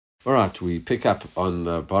All right, we pick up on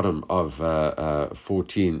the bottom of 13b,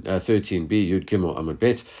 Yud Gimel Amud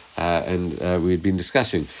Bet, and we'd been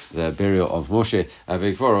discussing the burial of Moshe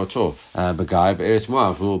Vekvar Oto Begai Eretz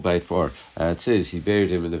Moav Mul Beit Por. It says he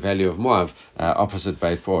buried him in the valley of Moav, opposite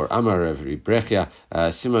Beit Por. Amar Revri Brechia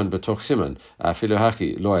Siman Betoch Siman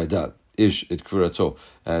Filohaki Lo Yada Ish It Kvurato.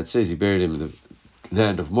 It says he buried him in the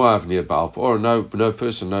land of Moav near Baal Por. No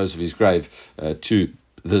person knows of his grave to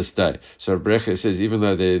this day. So Brecha says, even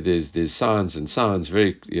though there's signs, it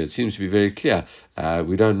seems to be very clear.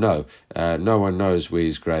 We don't know. No one knows where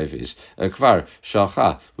his grave is. Kvar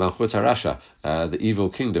Shalcha Malchut Rasha, the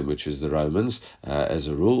evil kingdom, which is the Romans, as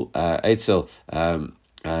a rule. Eitzel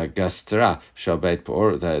Gastera shall Beit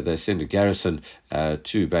Peor. They send a garrison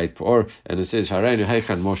to Beit Peor, and it says Hareinu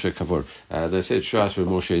Heichan Moshe Kavur. They said, show us where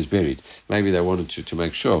Moshe is buried. Maybe they wanted to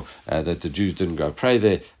make sure that the Jews didn't go pray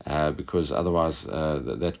there, because otherwise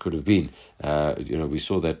that could have been. We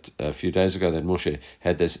saw that a few days ago that Moshe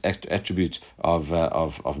had this attribute of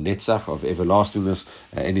netzach, of everlastingness.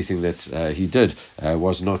 Anything that he did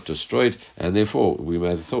was not destroyed, and therefore we may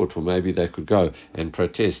have thought, well, maybe they could go and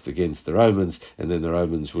protest against the Romans, and then the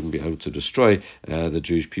Romans wouldn't be able to destroy the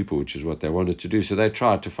Jewish people, which is what they wanted to do. So they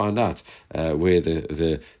tried to find out where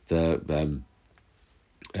the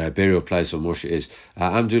burial place of Moshe is.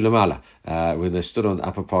 Amdu Lamala, when they stood on the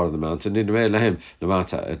upper part of the mountain, Nidmei Lahem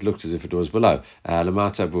Lamata, it looked as if it was below.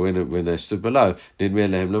 Lamata, when they stood below, Nidmei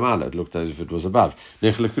Lahem Lamala, it looked as if it was above.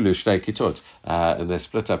 Nechlekulu Shtei Kitot, and they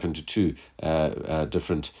split up into two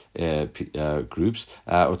different groups.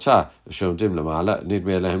 Ota Shomdim Lamala,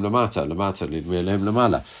 Nidmei Lahem Lamata, Lamata, Nidmei Lahem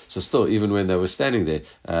Lamala. So still, even when they were standing there,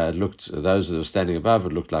 it looked, those that were standing above,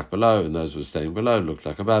 it looked like below, and those who were standing below, it looked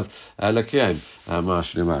like above. Lakiyim,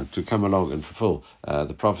 to come along and fulfill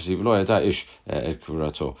the prophecy of Lo Yada Ish Et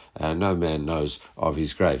Kvurato. No man knows of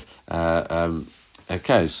his grave.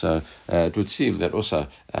 Okay, so it would seem that also,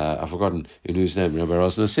 I've forgotten in whose name Rabbi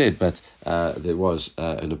Rosner said, but there was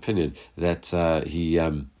an opinion that he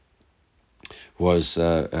was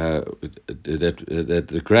that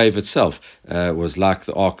the grave itself was like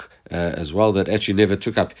the ark as well, that actually never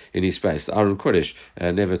took up any space. The Aron Kodesh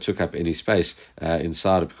never took up any space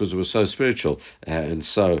inside it, because it was so spiritual and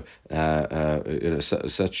so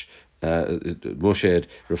such. Moshe had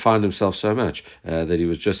refined himself so much that he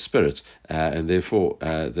was just spirit, and therefore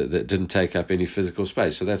that didn't take up any physical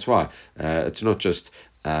space. So that's why it's not just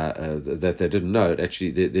that they didn't know it.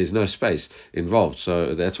 Actually, there's no space involved,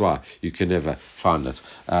 so that's why you can never find it.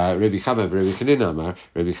 Rabbi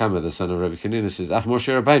Chama, the son of Rabbi Kanina, says, "Ach Moshe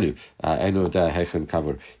Rabbeinu, eno da hechen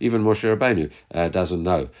kavur." Even Moshe Rabbeinu doesn't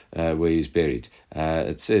know where he's buried.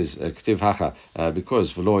 It says, "Ktiv hacha,"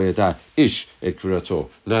 because v'lo yada ish et kvurato.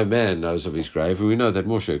 No man knows of his grave. We know that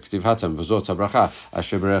Moshe Ktiv hatam v'zot habracha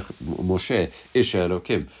asher berech Moshe ish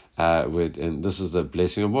Elokim. And this is the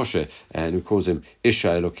blessing of Moshe, and who calls him Isha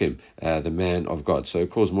Elokim, the man of God. So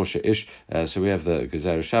it calls Moshe Ish. So we have the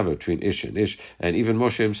Gezer Shava between Ish, and even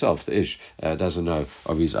Moshe himself, the Ish, doesn't know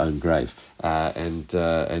of his own grave. And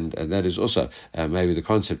that is also maybe the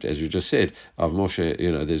concept, as you just said, of Moshe.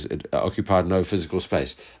 There's occupied no physical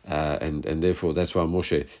space, and therefore that's why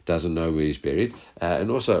Moshe doesn't know where he's buried.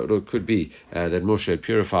 And also it could be that Moshe had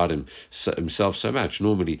purified himself so much.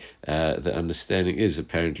 Normally, the understanding is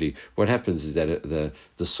apparently what happens is that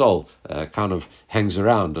the soul kind of hangs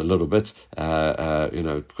around a little bit,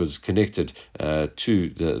 because it's connected to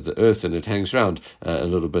the earth, and it hangs around a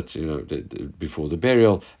little bit, before the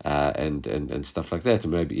burial and stuff like that,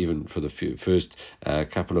 and maybe even for the first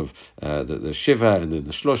couple of the Shiva and then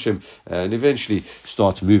the Shloshim, and eventually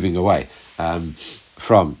starts moving away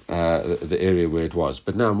from the area where it was.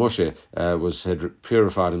 But now Moshe had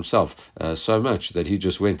purified himself so much that he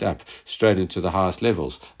just went up straight into the highest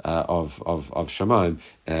levels of Shamayim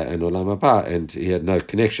and Olam Haba, and he had no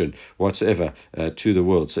connection whatsoever to the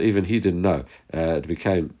world. So even he didn't know. It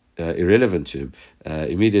became irrelevant to him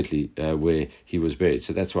immediately where he was buried.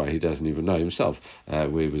 So that's why he doesn't even know himself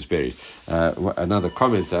where he was buried. Another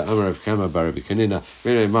comment, Amar Rav Kama bar Rabbi Kanina,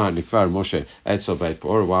 Moshe Etzel Beit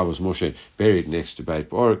Peor. Why was Moshe buried next to Beit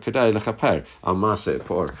Peor? Kedai lechaper al Maaseh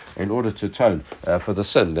Peor, in order to atone for the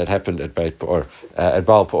sin that happened at Beit Peor, at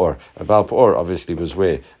Baal Peor. Baal Peor obviously was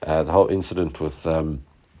where the whole incident with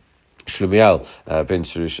Shlomiel ben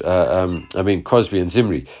Surish, Cosby and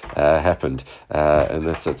Zimri happened, and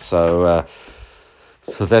that's it.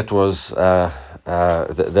 So that was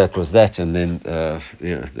that was that, and then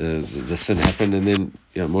the sin happened, and then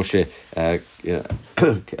Moshe,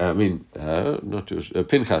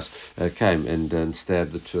 Pinchas came and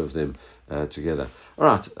stabbed the two of them together. All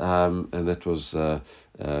right, and that was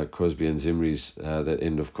Cosby and Zimri's, that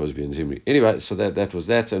end of Cosby and Zimri. Anyway, so that was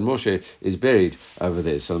that, and Moshe is buried over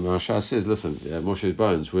there. So the Maharsha says, listen, Moshe's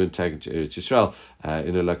bones weren't taken to Eretz Yisrael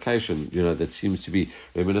in a location, that seems to be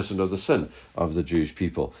reminiscent of the sin of the Jewish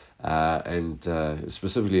people. And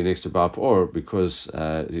specifically next to Baal Peor, because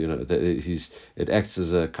it acts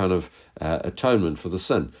as a kind of atonement for the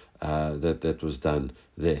sin that was done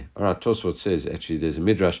there. All right, Tosfot says actually there's a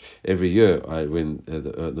midrash every year when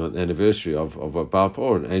the anniversary of Baal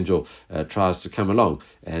Peor, an angel tries to come along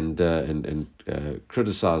and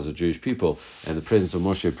criticize the Jewish people, and the presence of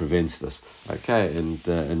Moshe prevents this. Okay, and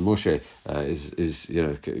Moshe is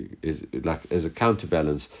like as a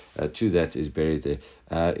counterbalance to that, is buried there.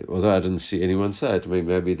 Although I didn't see anyone say it,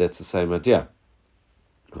 maybe that's the same idea.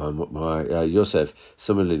 Yosef,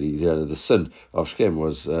 similarly, the sin of Shechem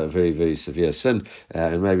was a very, very severe sin,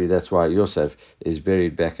 and maybe that's why Yosef is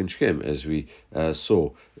buried back in Shechem, as we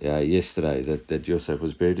saw yesterday, that Yosef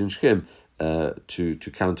was buried in Shechem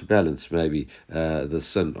to counterbalance maybe the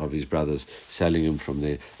sin of his brothers selling him from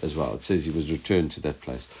there as well. It says he was returned to that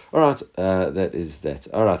place. All right, that is that.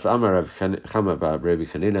 All right, Amar Rav Chama Rabbi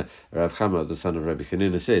Chanina, Rav Chama, the son of Rabbi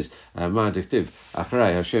Chanina, says, Ma diktiv,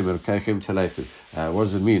 Achrei Hashem Elokechem Talechu. What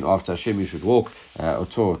does it mean? After Hashem you should walk,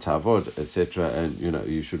 Otor, Tavod, etc. And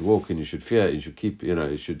you should walk and you should fear, and you should keep,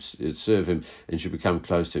 you should serve him and you should become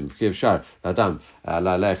close to him. How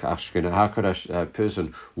could a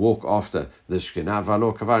person walk after the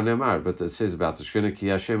Shekhinah? But it says about the Shekhinah, Ki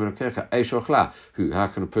Hashem Elokecha Eish Ochla. How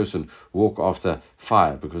can a person walk after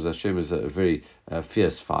fire? Because Hashem is a very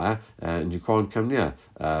fierce fire, and you can't come near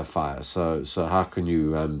fire. So how can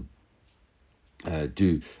you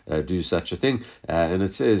do such a thing? And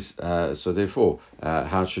it says, so therefore,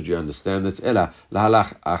 how should you understand that? Ela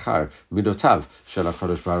lahalach achar midotav shel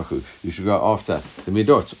HaKadosh Baruch Hu. You should go after the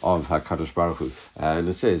midot of HaKadosh Baruch Hu. And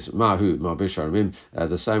it says, Mahu ma'besh haramim,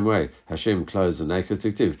 the same way Hashem clothes the naked,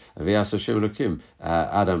 tiktiv v'yas Hashem Elokim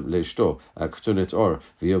Adam leishto k'tunet or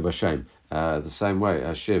v'yo b'shem. The same way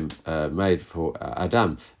Hashem made for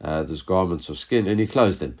Adam those garments of skin, and he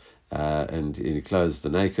clothed them. And he clothes the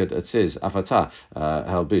naked. It says, Afata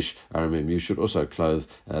halbish aramim. You should also clothe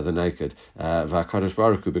the naked. V'akadosh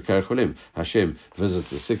baruch hu b'kerech olim. Hashem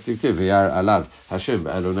visits the sick. V'yar alav Hashem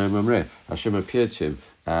b'elonei mamreh. Hashem appeared to him,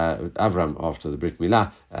 Avram, after the Brit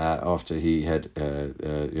Milah, after he had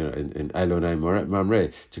in Elonei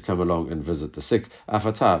Mamre, to come along and visit the sick.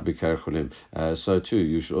 Afata b'kerech olim. So too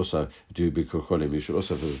you should also do b'kerech olim. You should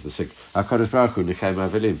also visit the sick. HaKadosh Baruch Hu nichem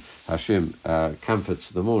avelim. Hashem comforts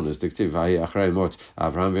the mourners. Diktiv v'ahi achrei mot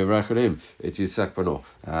Avram v'yvarech olim et Yitzchak bano.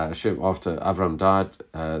 Hashem, after Avram died,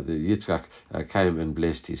 the Yitzchak came and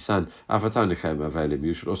blessed his son. Afata nichem avelim.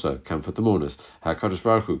 You should also comfort the mourners. HaKadosh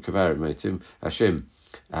Baruch Hu kaver meitim. Hashem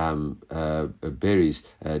buries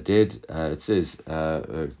dead. It says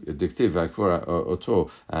diktiv v'akvora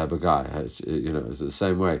oto b'gai. It's the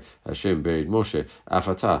same way Hashem buried Moshe.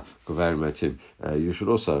 Afata kover matim. You should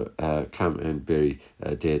also come and bury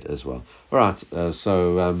dead as well. All right.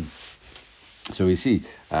 So we see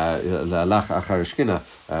you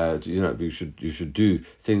should do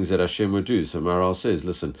things that Hashem would do. So Maharal says,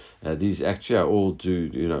 listen, these actually are all do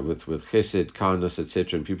with chesed, kindness,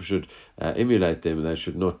 etc. And people should emulate them, and they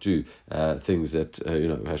should not do things that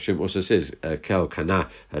Hashem also says kel kana.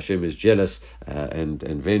 Hashem is jealous and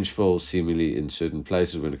vengeful, seemingly in certain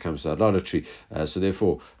places when it comes to idolatry. So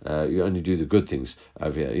therefore, you only do the good things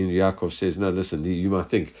over here. Yaakov says, no, listen, you might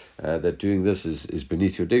think that doing this is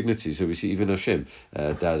beneath your dignity. So we see even Hashem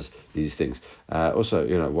does these things. Also,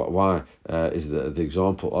 why is the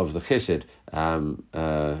example of the chesed?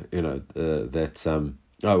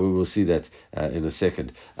 We will see that in a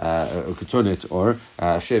second. Ketonet or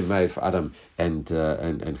Hashem made for Adam and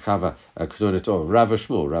Chava Ketonet or Rav and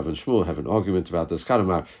Shmuel have an argument about this.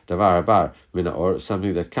 Karamar davar abar mina, or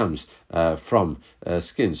something that comes from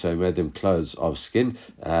skin. So he made them clothes of skin.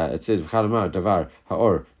 It says Karamar davar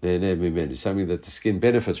haor ne'ne something that the skin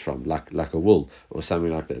benefits from, like a wool or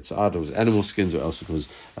something like that. So either it was animal skins or else it was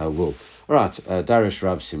wool. All right, Darish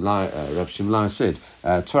Rav Simlai said,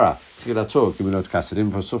 Torah, Tzilato, Gimilot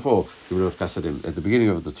Kasadim, Vasofo, Gimilot Kasadim. At the beginning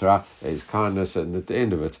of the Torah is kindness, and at the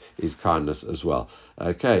end of it is kindness as well.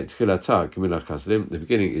 Okay, Tzilata, Gimilot Kasadim, the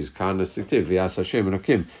beginning is kindness. Tiktiv, V'yas Hashem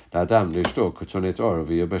Elokim, L'Adam, L'Ishto, Kotonet Or,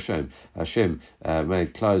 V'yo b'Shem. Hashem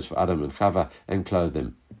made clothes for Adam and Chava and clothed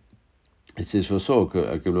them. It says for so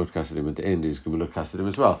Gimlot Kasadim, at the end is Gimlot Kasadim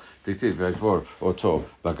as well. Diktiv v'agvor oto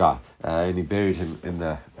baga, and he buried him in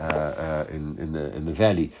the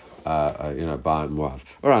valley, by Moab.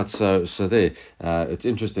 All right, so there, it's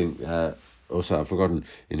interesting. Also, I've forgotten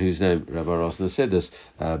in whose name Rabbi Rosner said this,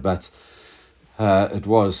 but it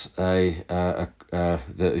was a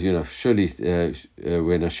surely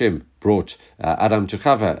when Hashem brought Adam to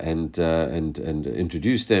Chava and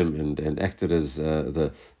introduced them and acted as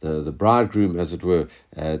the bridegroom, as it were.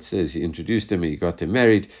 It says he introduced them and he got them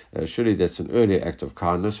married. Surely that's an earlier act of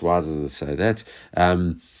kindness. Why doesn't it say that?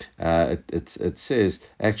 It says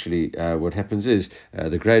actually what happens is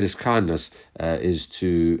the greatest kindness is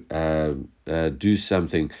to do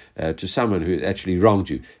something to someone who actually wronged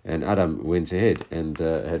you. And Adam went ahead and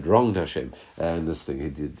had wronged Hashem. And this thing,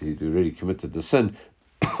 he'd already committed the sin.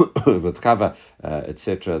 With Chava,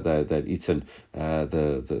 etc., they'd eaten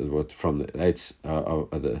what from the eights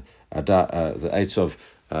of the eights of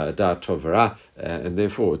Adar Tovara, and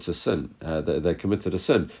therefore it's a sin. They committed a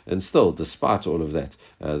sin, and still, despite all of that,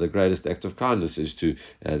 the greatest act of kindness is to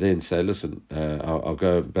then say, "Listen, I'll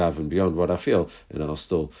go above and beyond what I feel, and I'll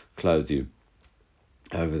still clothe you."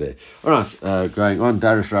 Over there. All right, going on.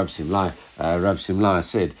 Darish Rab Simlai. Rab Simlai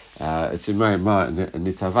said, "It's in my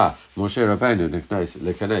nitava. Moshe Rabbeinu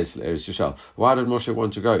lekanes Eretz Yisrael. Why did Moshe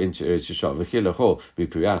want to go into Eretz Yisrael? V'chilachol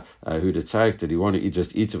mipriyah. Who did he want to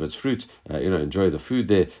just eat of its fruit? Enjoy the food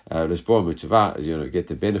there. L'sbor mitava. Get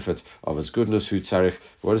the benefit of its goodness. Who tzarich?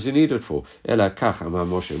 What does he need it for? Ela kach amar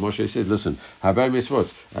Moshe. Moshe says, listen, habay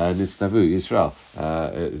mitzvot nitztavu Yisrael.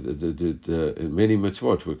 The many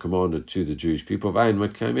mitzvot were commanded to the Jewish people. And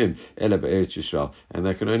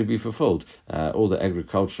they can only be fulfilled. All the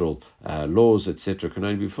agricultural laws, etc., can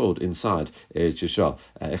only be fulfilled inside Eretz Yisrael.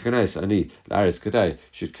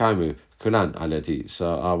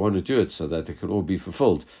 So I want to do it so that they can all be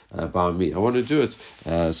fulfilled by me. I want to do it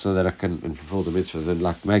so that I can fulfill the mitzvahs and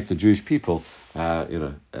make the Jewish people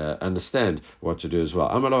understand what to do as well.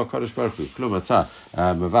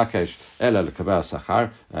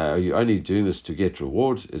 Are you only doing this to get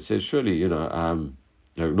reward? It says surely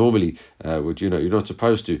normally, you're not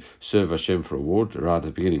supposed to serve Hashem for reward. Right at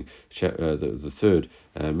the beginning, the third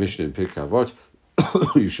mission in Pirkei Avot.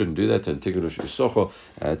 You shouldn't do that, and Sotah,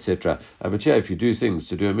 etc. But if you do things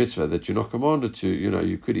to do a mitzvah that you're not commanded to,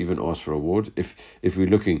 you could even ask for a reward if we're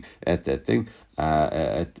looking at that thing.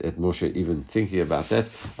 At Moshe even thinking about that,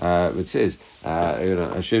 it says,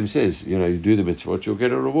 Hashem says, you do the mitzvah, you'll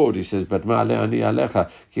get a reward. He says, but ma'ale ani alecha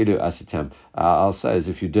kilu asitam. I'll say as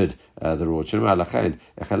if you did the reward. Shema lachain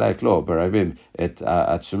echalek lo barabim et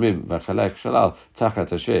atzumim v'chalek shalal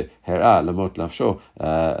tachat asher hera lamot nafsho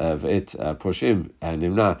v'et poshim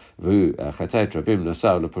nimna v'hu chatayt rabim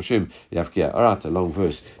nasav leposhim yavkia. All right, a long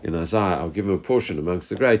verse in Isaiah. I'll give him a portion amongst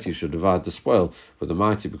the great. He should divide the spoil with the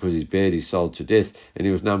mighty, because he's barely sold to death, and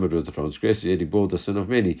he was numbered with the transgressors, yet he bore the sin of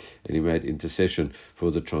many, and he made intercession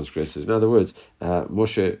for the transgressors. In other words,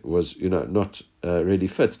 Moshe was, not really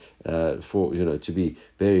fit for, to be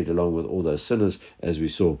buried along with all those sinners, as we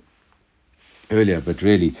saw earlier, but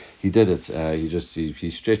really he did it. He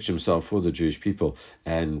stretched himself for the Jewish people,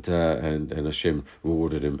 and Hashem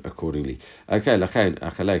rewarded him accordingly. Okay, lachain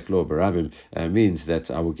achalek lo barabim means that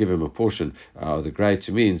I will give him a portion of the great.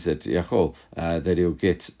 Means that yachol that he'll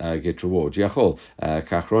get reward. Yachol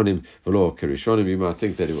kachronim v'lo kerishonim. You might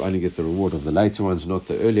think that he'll only get the reward of the later ones, not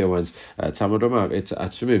the earlier ones. Talmud Omer et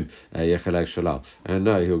atzumim yachalek shalal. And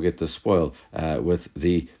no, he'll get the spoil with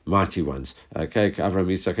the mighty ones. Okay, Avram,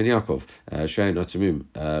 Yitzchak, and Yaakov. And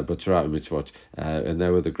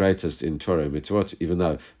they were the greatest in Torah and mitzvot, even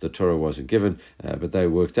though the Torah wasn't given, but they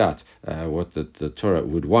worked out what the Torah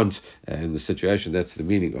would want in the situation. That's the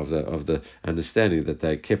meaning of the understanding that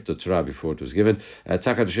they kept the Torah before it was given.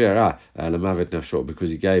 Because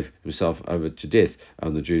he gave himself over to death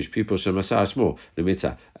on the Jewish people.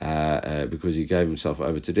 Because he gave himself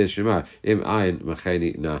over to death.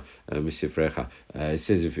 It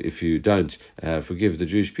says if you don't forgive the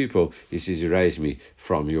Jewish people, he says, erase me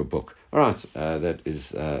from your book. All right, that is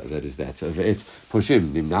that. It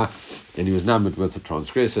pushim nimna, and he was numbered with the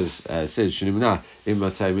transgressors. Says shnimna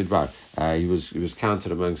immatay midbar. He was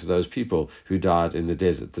counted amongst those people who died in the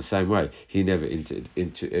desert. The same way, he never entered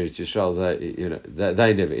into Eretz Yisrael.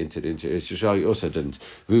 They never entered into Eretz Yisrael. He also didn't.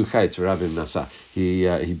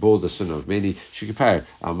 He bore the sin of many. Shikapar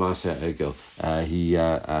al Masa Egel. He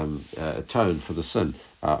atoned for the sin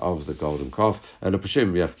of the golden calf, and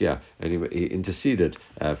he interceded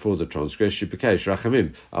for the transgressor. He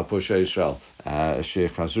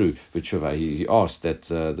asked that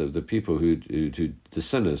the people who the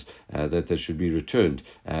sinners that they should be returned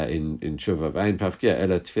in tshuva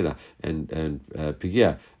and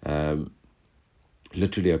pigia.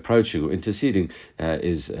 literally approaching or interceding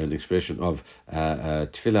is an expression of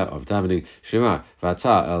tefillah, of davening. Shema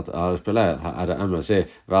v'ata al peleh ha'ada amazeh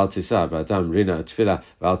v'al tisa b'adam rina tefillah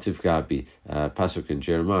v'al tifga bi. Pasuk in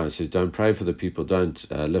Jeremiah says, don't pray for the people, don't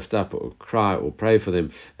lift up or cry or pray for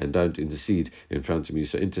them, and don't intercede in front of me.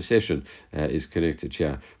 So intercession is connected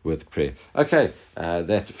here with prayer. Okay,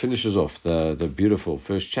 that finishes off the beautiful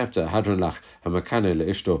first chapter, Hadron Lach Hamakane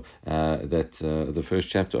Le'ishto, the first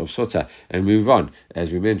chapter of Sotah, and move on,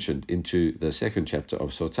 as we mentioned, into the second chapter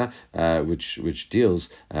of Sotah, which deals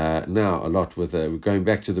now a lot with going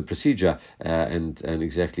back to the procedure and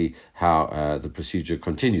exactly how the procedure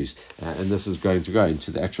continues, and this is going to go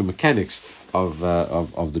into the actual mechanics of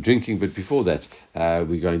the drinking. But before that,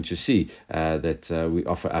 we're going to see that we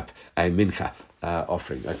offer up a minchah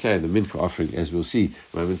offering. Okay, the minchah offering, as we'll see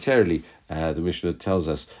momentarily, the Mishnah tells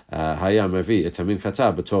us, the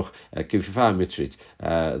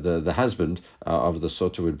husband of the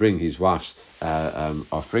Sotah would bring his wife's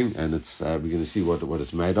offering, and it's we're going to see what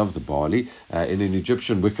it's made of, the barley, in an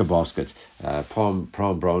Egyptian wicker basket,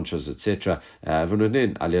 palm branches, etc. And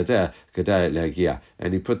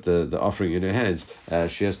he put the offering in her hands.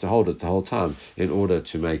 She has to hold it the whole time in order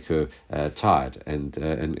to make her tired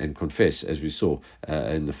and confess, as we saw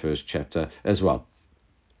in the first chapter as well.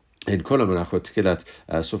 In Kol HaMenachot Tchilat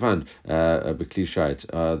Sofan B'Kli Shait,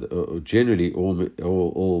 generally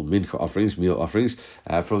all mincha offerings, meal offerings,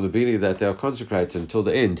 from the beginning that they are consecrated until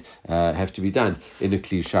the end, have to be done in a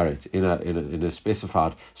Kli Sharet, in a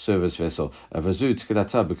specified service vessel. Vazu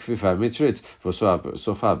Tchilata B'Kfifa Mitrit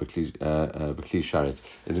Sofa B'Kli Sharet.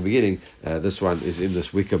 In the beginning, this one is in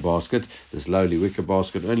this wicker basket, this lowly wicker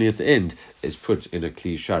basket. Only at the end is put in a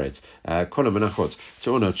Kli Sharet. Kol HaMenachot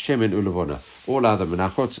T'onot Shemen Ulavona. All other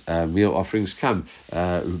menachot, meal offerings,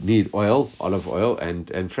 need oil, olive oil,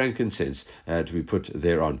 and frankincense to be put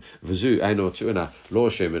thereon. V'zu eino tu'una lo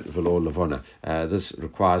shemen v'lo lavona. This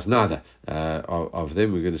requires neither of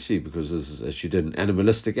them. We're going to see, because she did an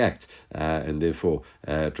animalistic act, and therefore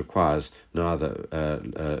it requires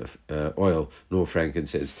neither oil nor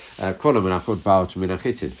frankincense. Kol menachot ba'ot min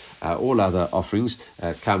hachitin. All other offerings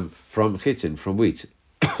come from chitin, from wheat.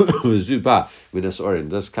 Zuba minas orin.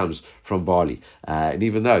 This comes from barley, and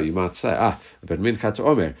even though you might say, but minchah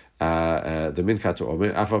omer, the minchah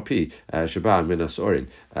omer afapi sheba minas orin,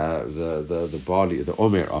 the barley, the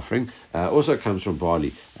omer offering, also comes from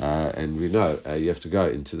barley, and we know you have to go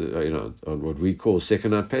into the on what we call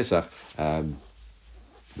second night Pesach.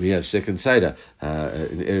 We have second Seder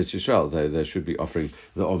in Eretz Yisrael. They should be offering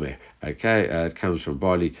the Omer. Okay, it comes from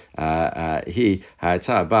barley. He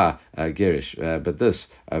ha'ata ba gerish, but this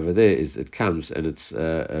over there it comes, and it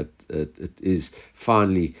is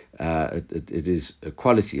finely, it is a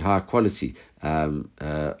quality, high quality,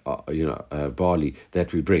 barley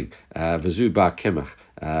that we bring. V'zu ba kemach.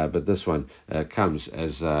 But this one comes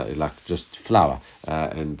as like just flour,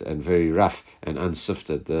 and very rough and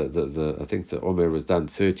unsifted. I think the omer was done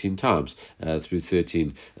 13 times through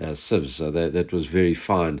 13 sieves. So that was very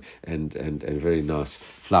fine and very nice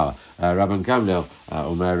flour. Rabban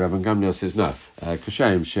Gamliel says no.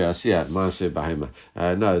 Kushaim she'asiyat ma'aseh bahema.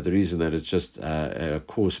 No, the reason that it's just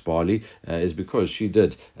coarse barley is because she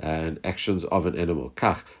did actions of an animal.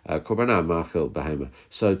 Kach korbanah ma'achel bahema.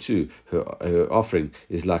 So too her offering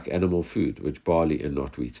is like animal food, which barley and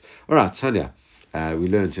not wheat. All right, Tanya. We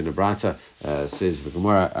learned in a Brata, says the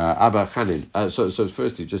Gemara, Abba Chanin. So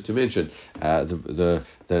firstly, just to mention, the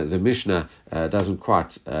Mishnah doesn't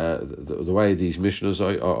quite, the way these Mishnahs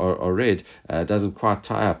are read, doesn't quite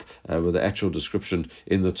tie up with the actual description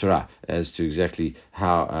in the Torah as to exactly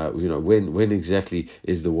how, when exactly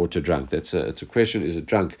is the water drunk. It's a question: is it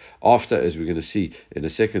drunk after? As we're going to see in a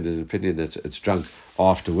second, there's an opinion that it's drunk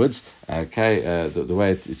afterwards. Okay, the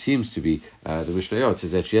way it seems to be, the Mishnayot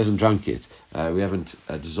is that she hasn't drunk yet. We haven't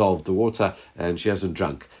dissolved the water, and she hasn't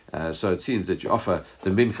drunk. So it seems that you offer the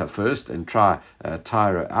minchah first and tire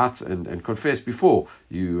her out and confess before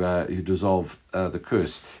you dissolve the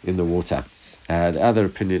curse in the water. The other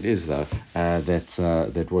opinion is, though,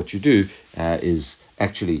 that what you do is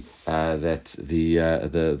actually that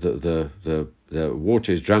the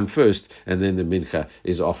water is drunk first, and then the minchah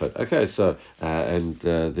is offered. Okay, so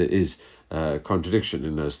there is contradiction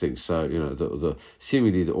in those things. So the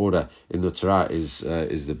seemingly the order in the Torah is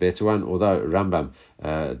the better one, although Rambam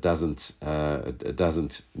doesn't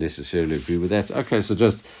necessarily agree with that. Okay, so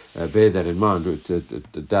just bear that in mind.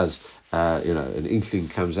 It does. An inkling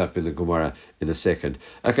comes up in the Gemara in a second.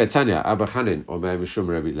 Okay, Tanya, Abba Chanin, or Mishum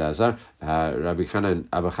Rabbi Lazar. Rabbi Chanin,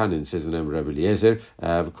 Abba Chanin says the name of Rabbi Eliezer.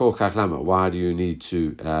 Why do you need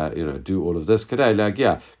to, do all of this? You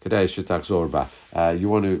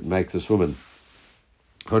want to make this woman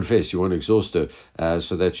confess. You want to exhaust her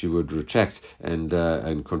so that you would retract and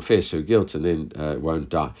confess her guilt and then won't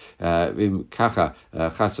die. And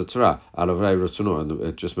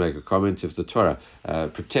just make a comment, if the Torah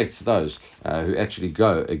protects those who actually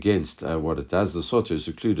go against what it does, the Sotah is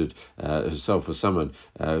secluded herself for someone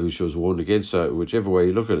who she was warned against. So whichever way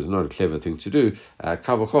you look at it, it's not a clever thing to do. I'll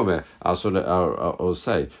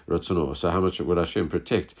say so how much would Hashem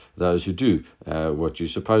protect those who do what you're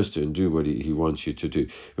supposed to and do what he wants you to do?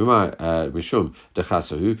 Why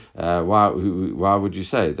would you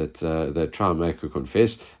say that try and make her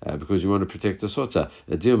confess? Because you want to protect the Sotah.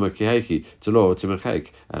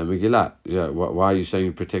 Why are you saying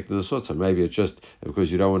you're protecting the Sotah? Maybe it's just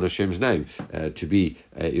because you don't want Hashem's name to be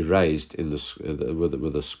erased in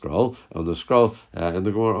with a scroll on the scroll. And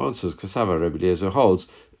the Gemara answers, Kasava Rabbi Eliezer holds.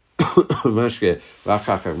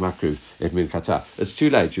 It's too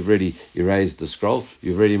late. You've already erased the scroll.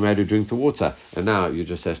 You've already made her drink the water, and now you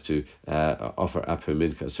just have to offer up her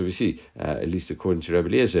minchah. So we see, at least according to Rabbi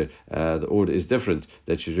Eliezer, the order is different.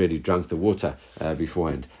 That she's already drunk the water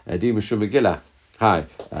beforehand. Hi,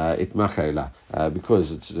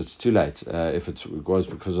 because it's too late. If it was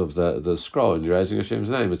because of the scroll and you're raising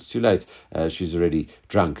Hashem's name, it's too late. She's already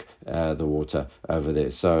drunk the water over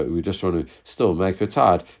there. So we just want to still make her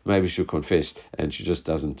tired. Maybe she'll confess, and she just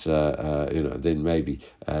doesn't. Then maybe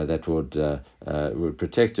that would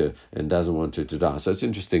protect her and doesn't want her to die. So it's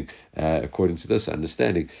interesting. According to this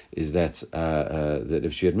understanding, is that that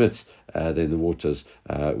if she admits, then the waters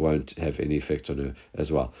won't have any effect on her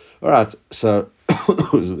as well. All right, so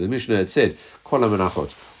the Mishnah had said, Kol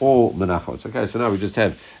menachot, all menachot. Okay, so now we just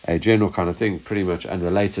have a general kind of thing, pretty much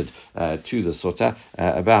unrelated to the Sotah,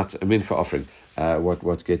 about a minchah offering,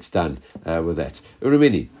 what gets done with that.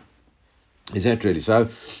 Urumini. Is that really so?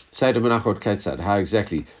 Say the menachot ketzad. How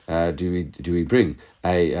exactly do we bring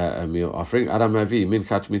a meal offering? Adam mavi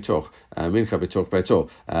minchat mitoch mincha betoch beito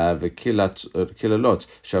v'kilalot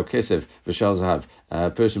shel kesef v'shel zahav. A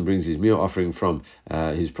person brings his meal offering from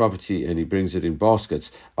his property, and he brings it in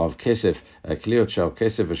baskets of kesef, kiliot shel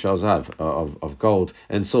kesef v'shel zahav, of gold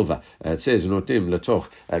and silver. It says notim letoch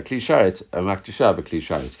kli sharet maktisha b'kli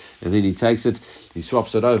sharet, and then he takes it, he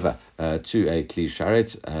swaps it over to a kli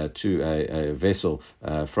sharet, to a vessel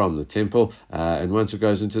from the temple, and once it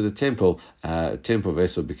goes into the temple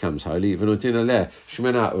vessel becomes holy. And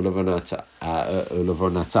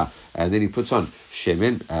then he puts on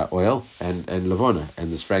shemen, oil, and levona, and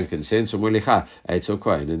this frankincense,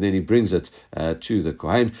 and then he brings it to the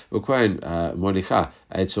kohen. And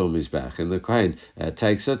the kohen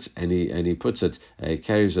takes it and he puts it,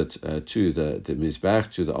 carries it to the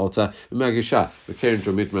mizbech, to the altar,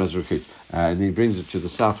 and he brings it to the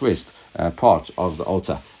southwest part of the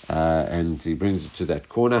altar. And he brings it to that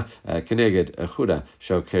corner. Keneged chuda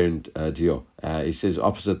shel keren dio. He says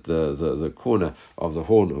opposite the corner of the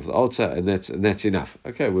horn of the altar, and that's enough.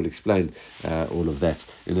 Okay, we'll explain all of that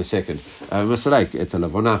in a second. Masalek et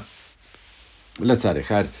lavona.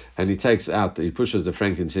 And he pushes the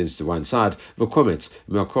frankincense to one side, and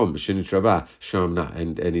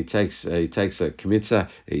he takes a kmitza,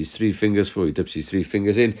 he dips his 3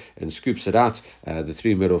 fingers in and scoops it out, the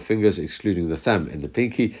 3 middle fingers, excluding the thumb and the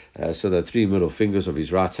pinky, so the 3 middle fingers of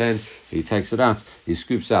his right hand. He takes it out, he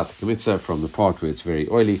scoops out the kmitza from the part where it's very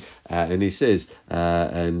oily, and he says, he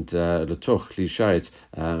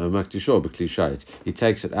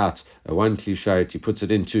takes it out, one kli sharet, he puts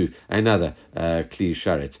it into another kli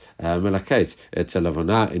sharet. Melakate, it's a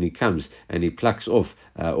lavona, and he comes and he plucks off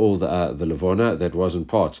all the lavona that wasn't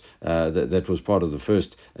part, that was part of the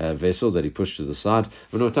first vessel that he pushed to the side.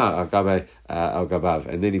 And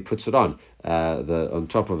then he puts it on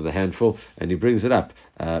top of the handful, and he brings it up.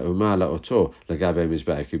 He puts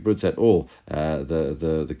at all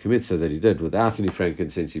the kmitza that he did without any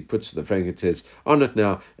frankincense. He puts the frankincense on it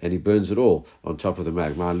now, and he burns it all on top of the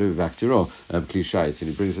mag. And he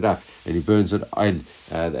brings it up and he burns it on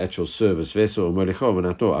the actual service vessel, and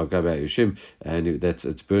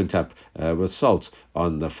it's burnt up with salt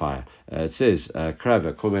on the fire. It says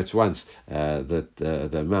krava komets once that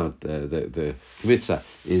the amount the kmitza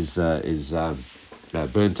is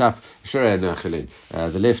burnt up.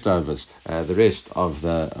 The leftovers, the rest of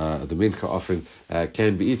the minchah offering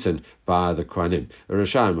can be eaten by the kohanim. And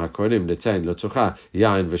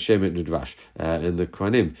the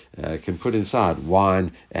kohanim can put inside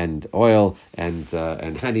wine and oil and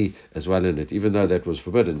honey as well in it, even though that was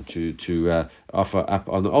forbidden to offer up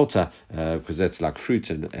on the altar, because that's like fruit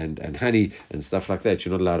and honey and stuff like that.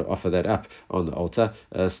 You're not allowed to offer that up on the altar.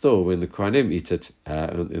 Still, when the kohanim eat it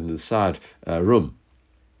in the side room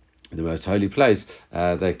the most holy place,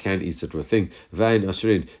 they can eat it with thing. Vein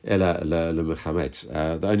asurin ela lemechametz.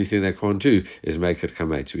 The only thing they can't do is make it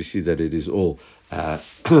chametz. We see that it is all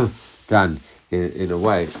done in a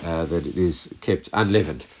way that it is kept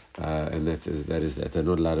unleavened. And that is that they're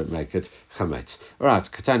not allowed to make it chametz. All right,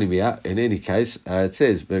 katanimia. In any case, it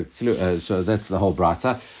says so. That's the whole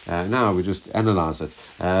brata. Now we just analyze it.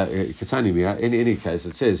 Katanimia. In any case,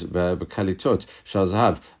 it says b'kalitot shal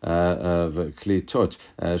zahav v'klitot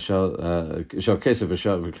shal kesef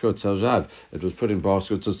v'klitot shal zahav. It was put in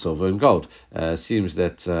baskets of silver and gold. Seems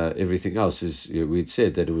that everything else is. We'd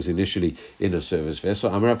said that it was initially in a service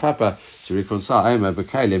vessel. Amar Papa to reconcile. Ayma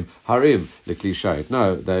b'kalim harim lekli shayit.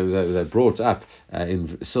 No, they brought up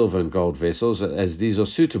in silver and gold vessels, as these are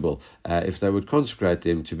suitable if they would consecrate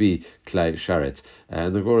them to be clay sharet.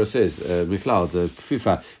 And the Gemara says, "Miklal the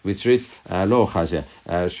kfifa mitrit lo chazia."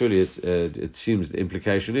 Surely it seems the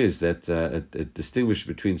implication is that it distinguished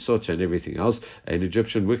between sotah and everything else. An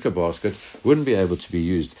Egyptian wicker basket wouldn't be able to be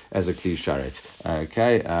used as a kli sharet.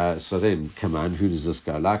 Okay, so then, come on, who does this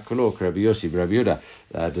go like? Kolok Rabbi Yossi Rabbi Yehuda.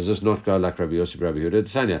 Does this not go like Rabbi Yossi Rabbi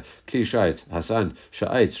Yehuda? Tanya kli sharet Hasan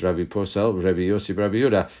sha'ait Rabbi Posel Rabbi Yossi Rabbi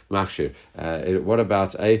Yehuda machshir. What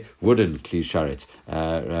about a wooden kli sharet?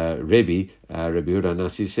 Rabbi Yehuda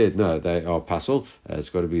Nasi said no, they are pasul. It's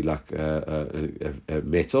got to be like a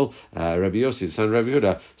metal. Rabbi Yossi, the son of Rabbi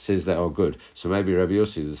Yehuda, says they are good. So maybe Rabbi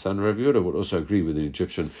Yossi, the son of Rabbi Yehuda, would also agree with an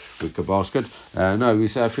Egyptian wicker basket. No, we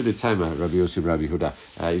say afilu taima Rabbi Yossi Rabbi Yehuda.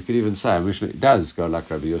 You could even say Mishnah does go like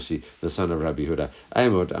Rabbi Yossi, the son of Rabbi Yehuda.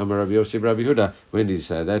 Amod Amar Rabbi Yossi Rabbi Yehuda. When did he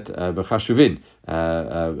say that? B'chashuvin.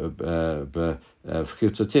 But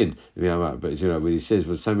when he says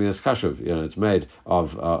with something that's chashuv, it's made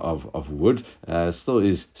of wood, still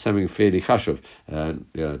is something fairly chashuv.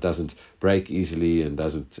 It doesn't break easily and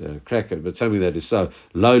doesn't crack it, but something that is so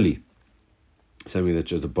lowly, something that's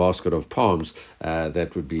just a basket of palms,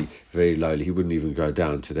 that would be very lowly. He wouldn't even go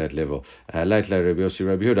down to that level. Lately, Rabbi Yossi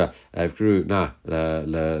Rabbi Yehuda, grew na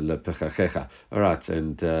le pechachecha. All right,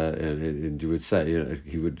 and you would say,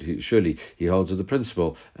 surely he holds to the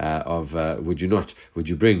principle of would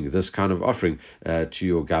you bring this kind of offering to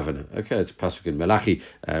your governor? Okay, it's pasuk in Malachi.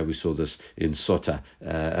 We saw this in Sotah,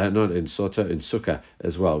 not in Sotah, in Sukkah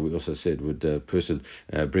as well. We also said, would a person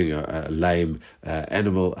bring a lame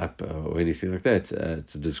animal up or anything like that?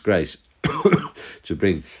 It's a disgrace to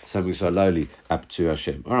bring something so lowly up to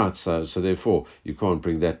Hashem. All right, so therefore you can't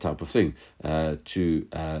bring that type of thing to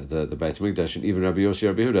the Beit Hamikdash. And even Rabbi Yossi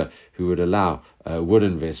Rabbi Yehuda, who would allow a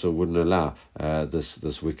wooden vessel, wouldn't allow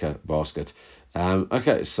this wicker basket.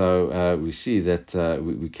 Okay, so we see that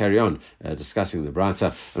we carry on discussing the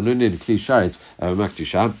brata.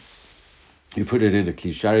 You put it in a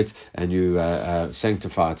kli sharet and you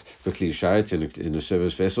sanctify it for kli sharet in a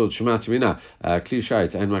service vessel. Shema mina kli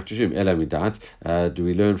sharet and makdashim ela midat. Do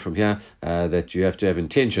we learn from here that you have to have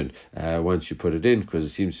intention once you put it in, because it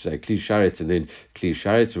seems to say kli sharet and then kli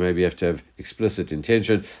sharet, so maybe you have to have explicit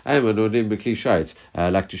intention. No,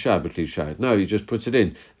 he just puts it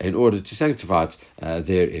in order to sanctify it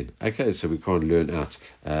therein. Okay, so we can't learn out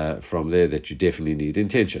from there that you definitely need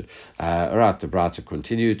intention. Alright, the brata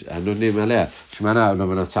continued.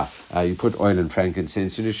 You put oil and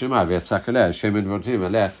frankincense in the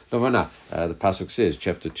pasuk says,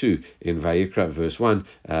 chapter 2 in Vayikra, verse 1,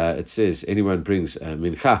 it says, anyone brings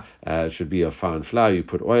minchah, it should be of fine flour, you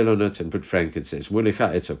put oil on it and put frankincense. You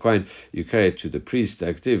carry it to the priest.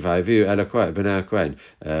 Verse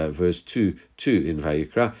 2 in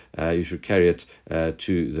Vayikra, you should carry it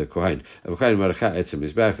to the Kohen. The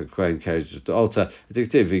Kohen carries it to the altar.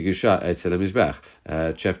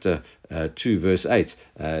 Chapter 2 verse 8,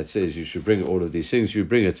 it says you should bring all of these things, you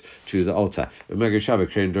bring it to the altar. You bring it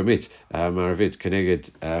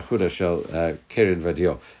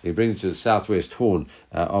to the southwest horn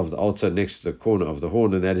of the altar, next to the corner of the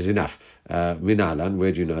horn, and that is enough. Minalan,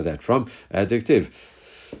 where do you know that from?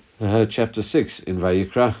 Chapter 6 in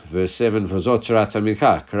Vayikra, verse 7,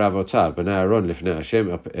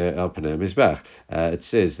 it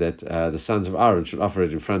says that the sons of Aaron should offer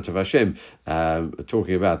it in front of Hashem,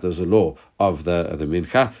 talking about there's a law of the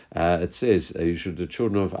minchah. It says the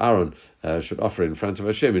children of Aaron should offer it in front of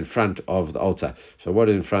Hashem, in front of the altar. So what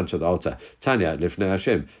is in front of the altar? Tanya, lifnei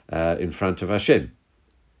Hashem, in front of Hashem.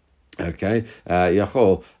 Okay,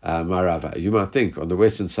 Yachol Marava. You might think on the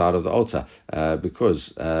western side of the altar,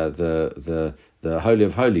 because the Holy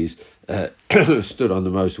of Holies stood on the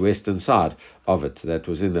most western side of it. That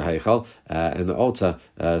was in the Heichal, and the altar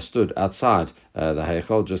stood outside the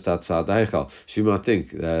Heichal, just outside the Heichal. So you might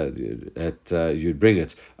think that you'd bring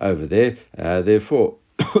it over there. Therefore,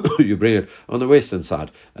 you bring it on the western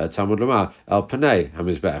side. Talmud Lomar al Panei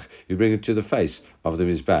HaMizbech. You bring it to the face of the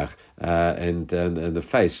Mizbech, and the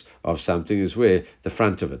face of something is where the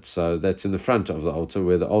front of it. So that's in the front of the altar,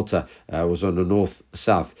 where the altar was on the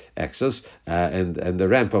north-south axis, and the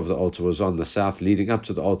ramp of the altar was on the south, leading up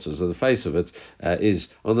to the altar. So the face of it is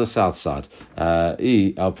on the south side.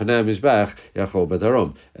 I al Panei HaMizbech Yachol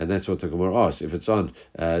B'Darom, and that's what the Gemara asks. If it's on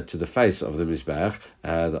to the face of the Mizbech,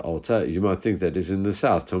 the altar, you might think that is in the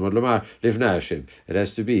south. Talmud Lomar Livnei Hashem. It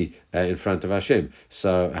has to be in front of Hashem.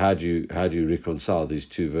 So how do you reconcile these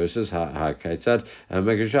two verses? Ha Kaitzad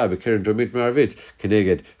Magasha B'Keren Dromit Maravit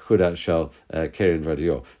Keneged Chuda Shal Keren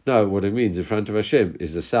Vadio. No, what it means in front of Hashem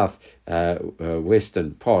is the south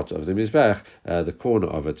western part of the Mizbech, the corner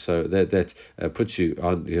of it. So that puts you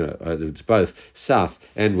on. It's both south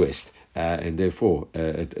and west. And therefore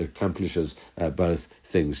it accomplishes both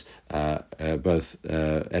things, both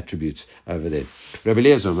attributes over there. Rabbi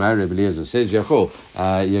Eliezer says, Yachol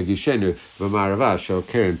Yagishenu v'Marava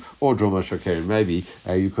Shokeren or Droma Shokeren. Maybe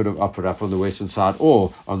you could have opted up on the western side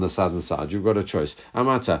or on the southern side. You've got a choice.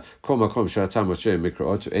 Amata Kol Makom Sharatam Moshe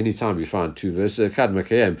Mikraot. Anytime you find two verses, Kad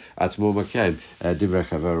Makayim Atzmo Makayim Divrei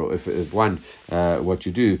Chavero. If one, what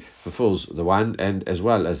you do fulfills the one and as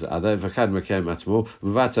well as the other. V'Kad Makayim Atzmo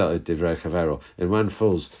Mvata Divrei Chavero. And one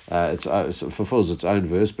fulfills its own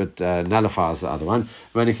verse, but nullifies the other one.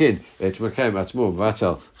 Manichin, it became much more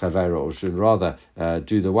vatel chavero, or should rather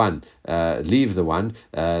do the one, leave the one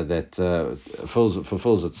that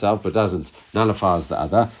fulfills itself, but doesn't nullifies the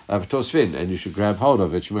other. Tosfin, and you should grab hold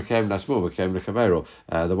of it. Became nasmo, became chavero,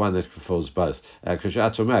 the one that fulfills both. If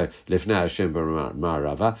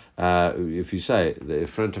you say the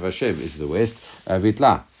front of Hashem is the west,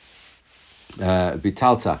 vitla.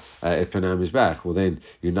 Bitalta Epanam Mizbech, well then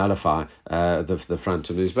you nullify the front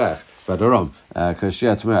of Mizbech. But Aram, and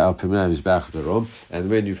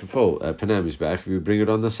when you fulfill Panam Mizbech, you bring it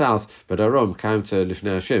on the south. But Aram came to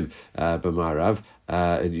Lifnei Hashem B'Marav.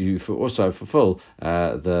 You also fulfill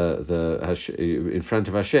the in front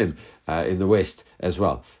of Hashem in the west as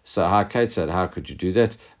well. So Kate said, how could you do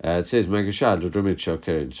that? It says Magashad Ludrumit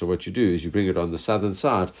Shokerin. So what you do is you bring it on the southern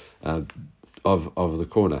side. Of the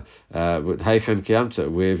corner. But Haichan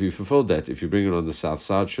Kiamta, where have you fulfilled that? If you bring it on the south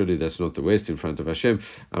side, surely that's not the west in front of Hashem.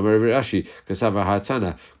 Amar Rashi, Kasava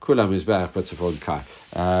Hatana, Kulam Mizbach, Batzafon Kai.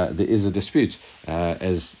 There is a dispute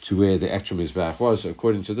as to where the actual Mizbach was.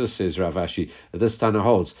 According to this, says Rav Ashi, this Tana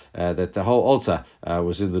holds that the whole altar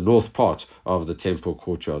was in the north part of the temple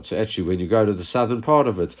courtyard. So actually, when you go to the southern part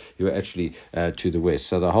of it, you're actually to the west.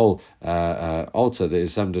 So the whole altar, there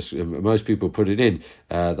is most people put it in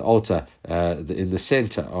the altar in the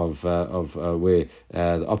center of where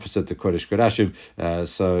the opposite the Kodesh Kodashim.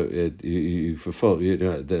 So you fulfill.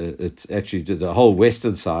 It's actually the whole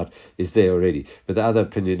western side is there already. But the other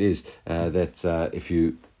opinion is that if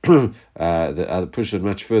you push it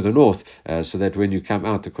much further north, so that when you come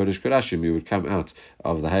out the Kodesh Kodashim, you would come out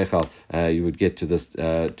of the Heichal, you would get to this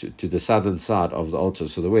to the southern side of the altar.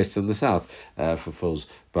 So the west and the south fulfills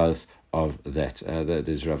both of that. That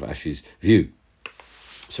is Rav Ashi's view.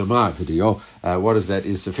 So my video, what does that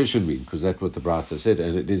is sufficient mean? Because that's what the Brata said,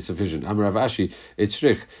 and it is sufficient. Amar Rav Ashi, it's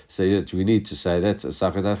rich. So we need to say that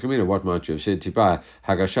Sakadat Kamina. What might you have said? Tipa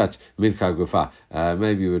Hagashat Mincha Gufa.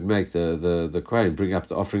 Maybe you would make the Kohen bring up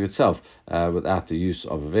the offering itself without the use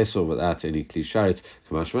of a vessel, without any kli sharet.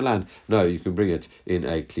 Kamash Malan. No, you can bring it in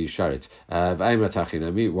a kli sharet.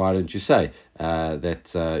 Why don't you say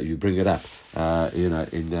that you bring it up?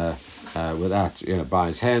 Without by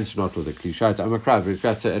his hands, not with a kli sharet.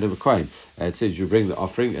 It says you bring the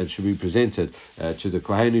offering and should be presented to the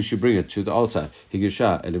Kohen. He should bring it to the altar.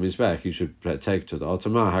 Higisha elimizbech. He should take to the altar.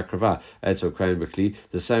 Ma hakrava eto Kohen bekli.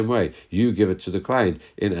 The same way you give it to the Kohen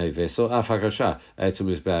in a vessel. Af hagasha eto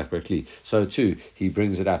mizbech bekli. So too he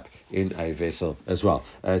brings it up in a vessel as well.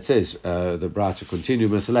 It says the Brata continue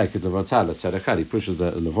masalek the vatal tzedakah. He pushes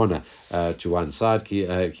the levona to one side. Ki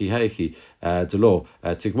heichi the law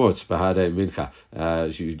tigmot bahade mincha.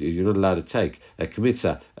 You're not allowed to take a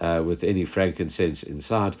kmitza with any frankincense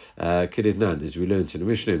inside. Kididnan, as we learned in the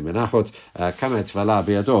Mishnah, menachot kamet vala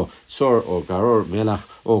biado sor or garor melach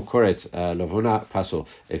or koret lavona pasul.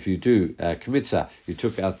 If you do kmitza, you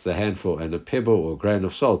took out the handful and a pebble or grain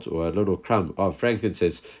of salt or a little crumb of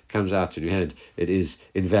frankincense comes out in your hand, it is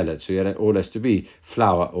invalid. So it all has to be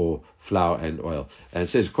flour and oil. And it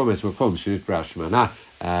says komet makom shnit brashmana,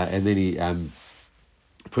 and then he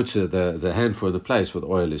puts the handful in the place where the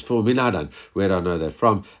oil is full. Minadan, where do I know that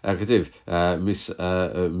from? Ketiv, mis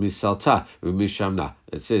Sotah, mishamna.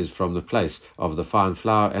 it says, from the place of the fine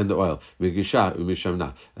flour and the oil. Migisha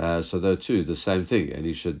umishamna. So those two, the same thing, and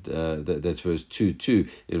you should. That's verse 2:2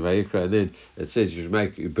 in Vayikra, and then it says you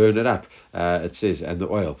burn it up. It says, and the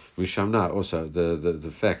oil mishamna, also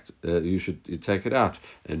the fact you should take it out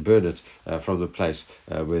and burn it from the place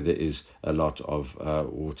where there is a lot of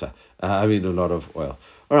water. A lot of oil.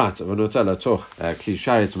 All right, Vanotala talk kli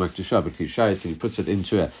sharet makdusha, but kli sharet, and he puts it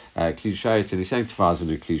into a kli sharet, and he sanctifies in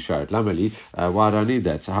a kli sharet. Lamali, why do I need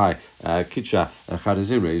that? Hi, kitcha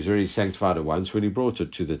chadazimra. He's already sanctified it once when he brought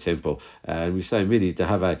it to the temple, and we say midi to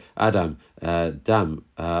have a adam dam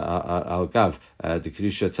al gav the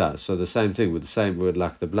kedishata. So the same thing with the same word,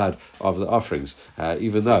 like the blood of the offerings,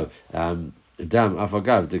 even though. Dam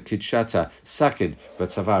afagav the kitshata sakin but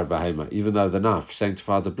savar bahema. Even though the knife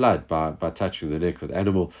sanctified the blood by touching the neck of the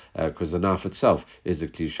animal, because the knife itself is a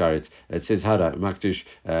kli sharet. It says hada makdish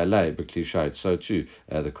lay bekli sharet. So too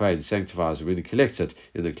the kohen sanctifies when he collects it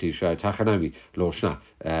in the kli sharet hachanami loshna,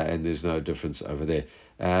 and there's no difference over there.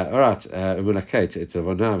 All right,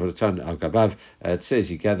 it says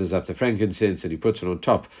he gathers up the frankincense and he puts it on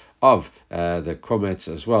top of the komets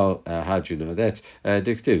as well. How do you know that?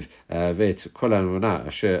 Diktiv vet kolan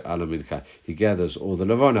asher ala mincha. He gathers all the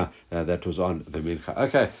levona that was on the mincha.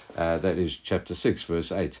 Okay, that is chapter 6,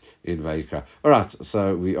 verse 8 in Vayikra. All right,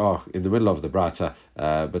 so we are in the middle of the Brata,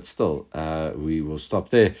 but still we will stop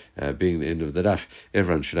there, being the end of the daf.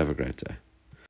 Everyone should have a great day.